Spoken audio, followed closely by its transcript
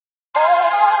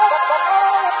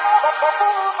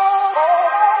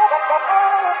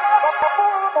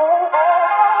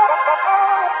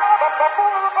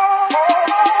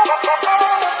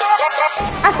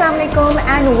Assalamualaikum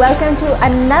and welcome to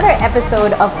another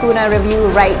episode of Foona Review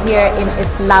right here in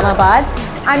Islamabad.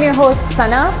 I'm your host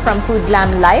Sana'a from Food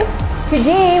Glam Life.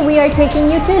 Today we are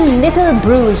taking you to Little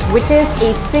Bruges, which is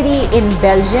a city in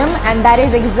Belgium, and that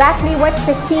is exactly what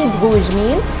Petit Brugge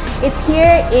means. It's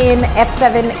here in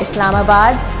F7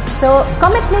 Islamabad. So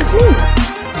come and meet me.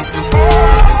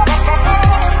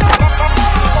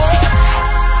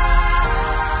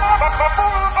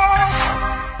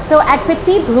 So at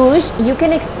Petit Brugge, you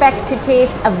can expect to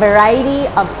taste a variety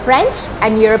of French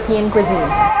and European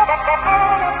cuisine.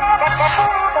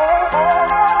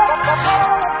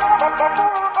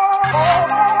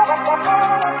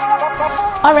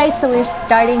 Alright, so we're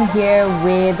starting here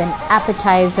with an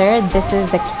appetizer. This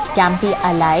is the scampi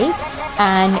alai,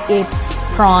 and it's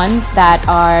prawns that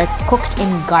are cooked in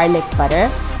garlic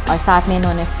butter. Aur saath mein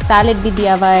inhone salad bhi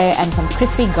diya hua hai and some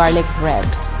crispy garlic bread.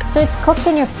 So it's cooked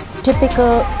in your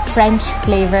typical French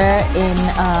flavor in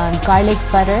garlic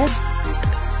butter.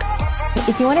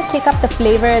 If you want to kick up the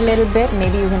flavor a little bit,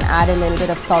 maybe you can add a little bit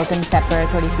of salt and pepper,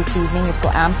 थोड़ी सी seasoning इसको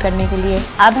amp करने के लिए.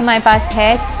 अब हमारे पास है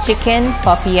chicken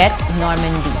paupiette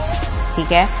Normandy.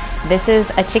 ठीक है? This is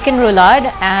a chicken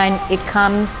roulade and it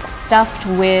comes stuffed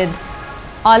with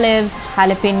olives,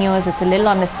 jalapenos. It's a little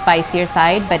on the spicier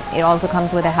side, but it also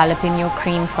comes with a jalapeno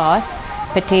cream sauce,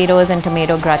 potatoes and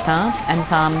tomato gratin, and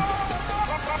some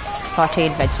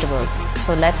sauteed vegetables.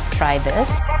 So let's try this.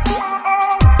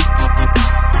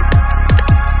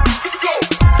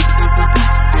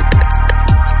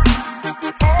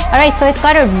 Alright, so it's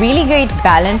got a really great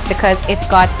balance because it's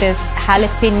got this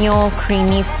jalapeno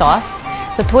creamy sauce.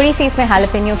 So थोड़ी सी इसमें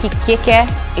jalapeno की kick है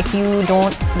if you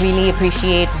don't really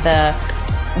appreciate the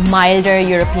milder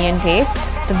European taste.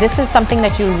 So this is something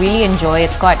that you really enjoy.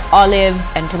 It's got olives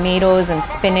and tomatoes and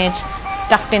spinach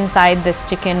stuffed inside this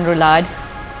chicken roulade,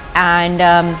 and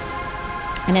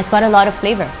it's got a lot of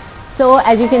flavor. So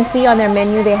as you can see on their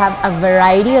menu, they have a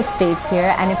variety of steaks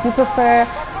here, and if you prefer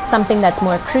something that's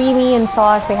more creamy in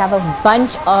sauce, they have a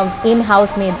bunch of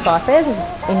in-house made sauces,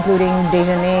 including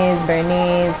Dijonnaise,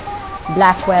 Béarnaise,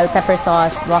 Blackwell, pepper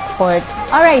sauce, Roquefort.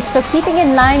 Alright, so keeping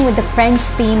in line with the French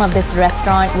theme of this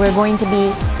restaurant,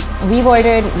 we've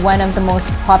ordered one of the most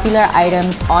popular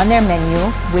items on their menu,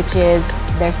 which is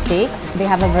their steaks. They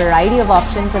have a variety of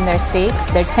options in their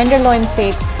steaks. Their tenderloin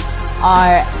steaks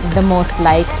are the most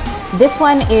liked. This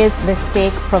one is the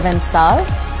steak provençal,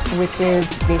 which is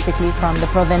basically from the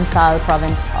Provençal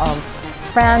province of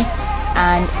France,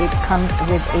 and it comes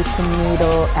with a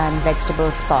tomato and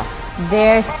vegetable sauce.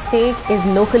 Their steak is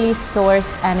locally sourced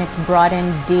and it's brought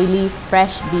in daily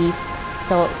fresh beef.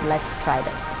 So let's try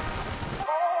this.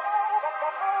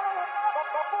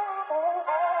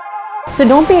 So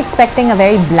don't be expecting a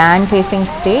very bland tasting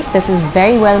steak. This is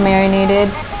very well marinated.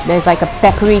 There's like a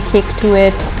peppery kick to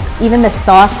it. Even the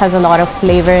sauce has a lot of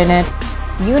flavor in it.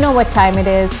 You know what time it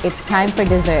is. It's time for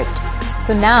dessert.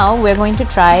 So now we're going to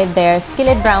try their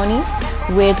skillet brownie,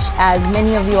 which, as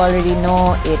many of you already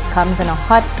know, it comes in a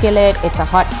hot skillet. It's a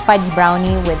hot fudge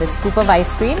brownie with a scoop of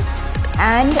ice cream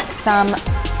and some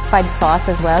fudge sauce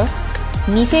as well.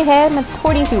 नीचे है, मैं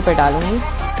थोड़ी सी ऊपर डालूंगी.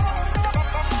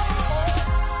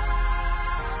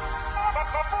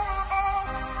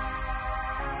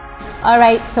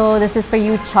 Alright, so this is for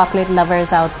you chocolate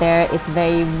lovers out there. It's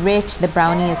very rich. The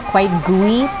brownie is quite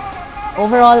gooey.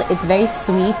 Overall, it's very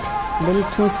sweet. A little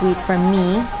too sweet for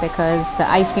me because the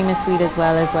ice cream is sweet as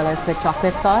well as the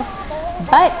chocolate sauce.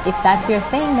 But if that's your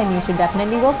thing, then you should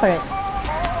definitely go for it.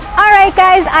 Alright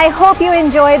guys, I hope you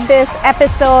enjoyed this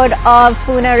episode of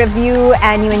Foona Review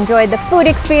and you enjoyed the food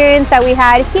experience that we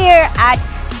had here at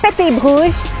Petit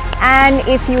Brugge. And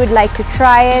if you would like to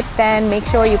try it, then make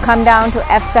sure you come down to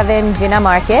F7 Jinnah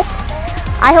Market.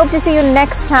 I hope to see you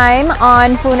next time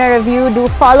on Foona Review. Do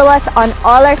follow us on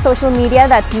all our social media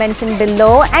that's mentioned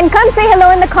below. And come say hello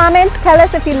in the comments. Tell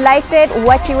us if you liked it,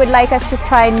 what you would like us to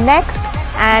try next.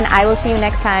 And I will see you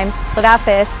next time. Khuda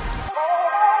Hafiz.